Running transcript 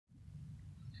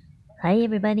Hi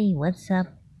everybody, what's up?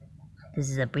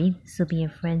 This is a brief Sloopy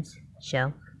and Friends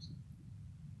show.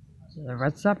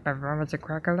 What's up, everyone? It's a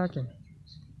crack-a-lackin'.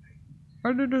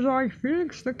 And it is I,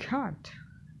 Felix the cat.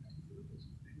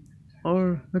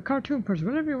 Or the cartoon person,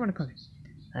 whatever you want to call it.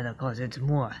 And of course it's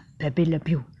more Pepe Le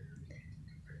Pew.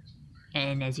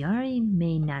 And as you already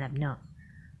may not have known,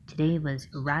 today was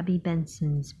Robby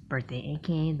Benson's birthday,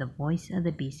 aka the voice of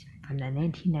the Beast from the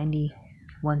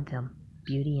 1991 film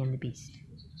Beauty and the Beast.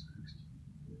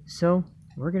 So,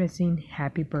 we're gonna sing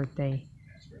Happy Birthday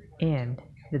and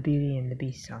the Beauty and the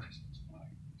Beast song.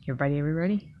 Everybody, are we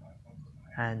ready?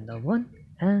 And the 1,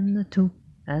 and the 2,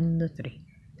 and the 3.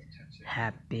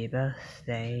 Happy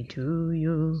birthday to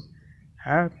you.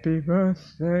 Happy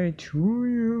birthday to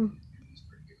you.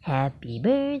 Happy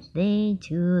birthday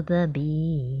to the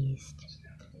Beast.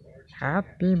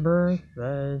 Happy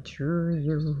birthday to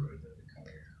you.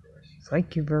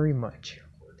 Thank you very much.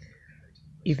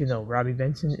 Even though Robby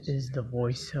Benson is the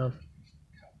voice of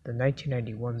the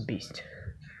 1991 Beast,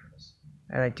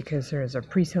 I like to consider it as a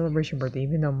pre-celebration birthday,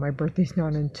 even though my birthday's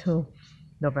not until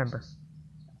November.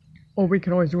 Or we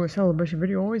can always do a celebration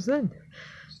video always then.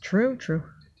 True.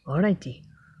 Alrighty,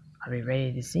 are we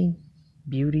ready to sing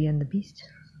Beauty and the Beast?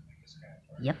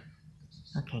 Yep.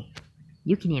 Okay,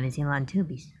 you can even sing along too,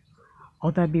 Beast.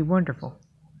 Oh, that'd be wonderful.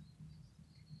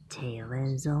 Tale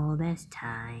as old as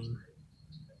time.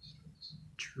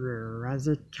 True as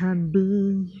it can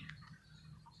be.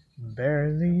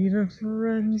 Barely even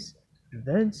friends.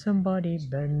 Then somebody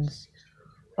bends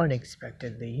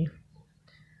unexpectedly.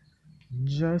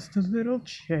 Just a little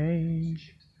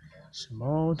change,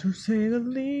 small to say the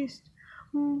least.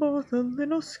 Both a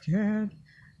little scared,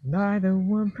 neither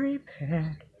one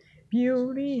prepared.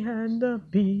 Beauty and the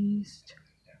Beast,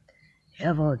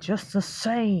 Ever just the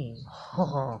same.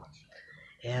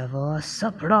 Ever a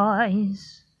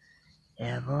surprise.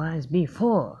 Ever as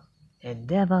before,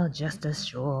 and ever just as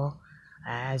sure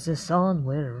as the sun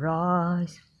will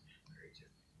rise.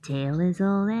 Tale as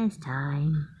old as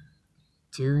time,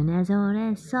 tune as old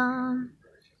as song.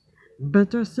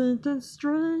 bittersweet and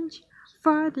strange,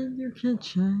 fighting you can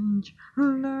change,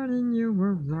 learning you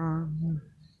were wrong.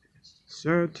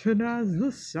 Certain as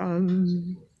the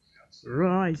sun,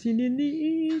 rising in the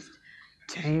east.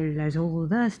 Tale as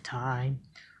old as time,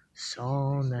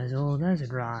 song as old as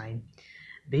rhyme.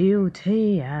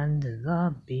 Beauty and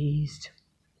the Beast.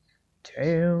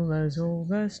 Tale as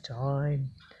old as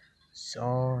time,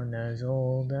 song as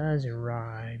old as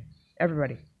rhyme.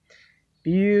 Everybody.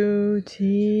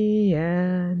 Beauty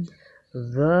and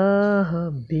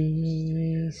the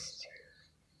Beast.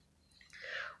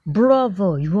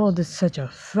 Bravo! You all did such a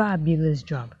fabulous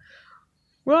job.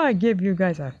 Well, I give you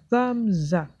guys a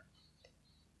thumbs up.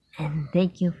 And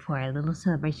thank you for a little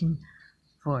celebration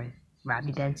for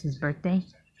Robby Benson's birthday,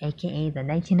 aka the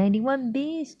 1991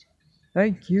 Beast.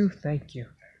 Thank you.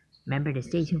 Remember to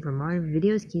stay tuned for more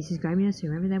videos. Keep subscribing us.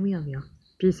 Remember that we love you.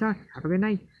 Peace out. Have a good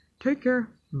night. Take care.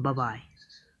 Bye-bye.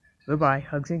 Bye-bye.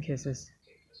 Hugs and kisses.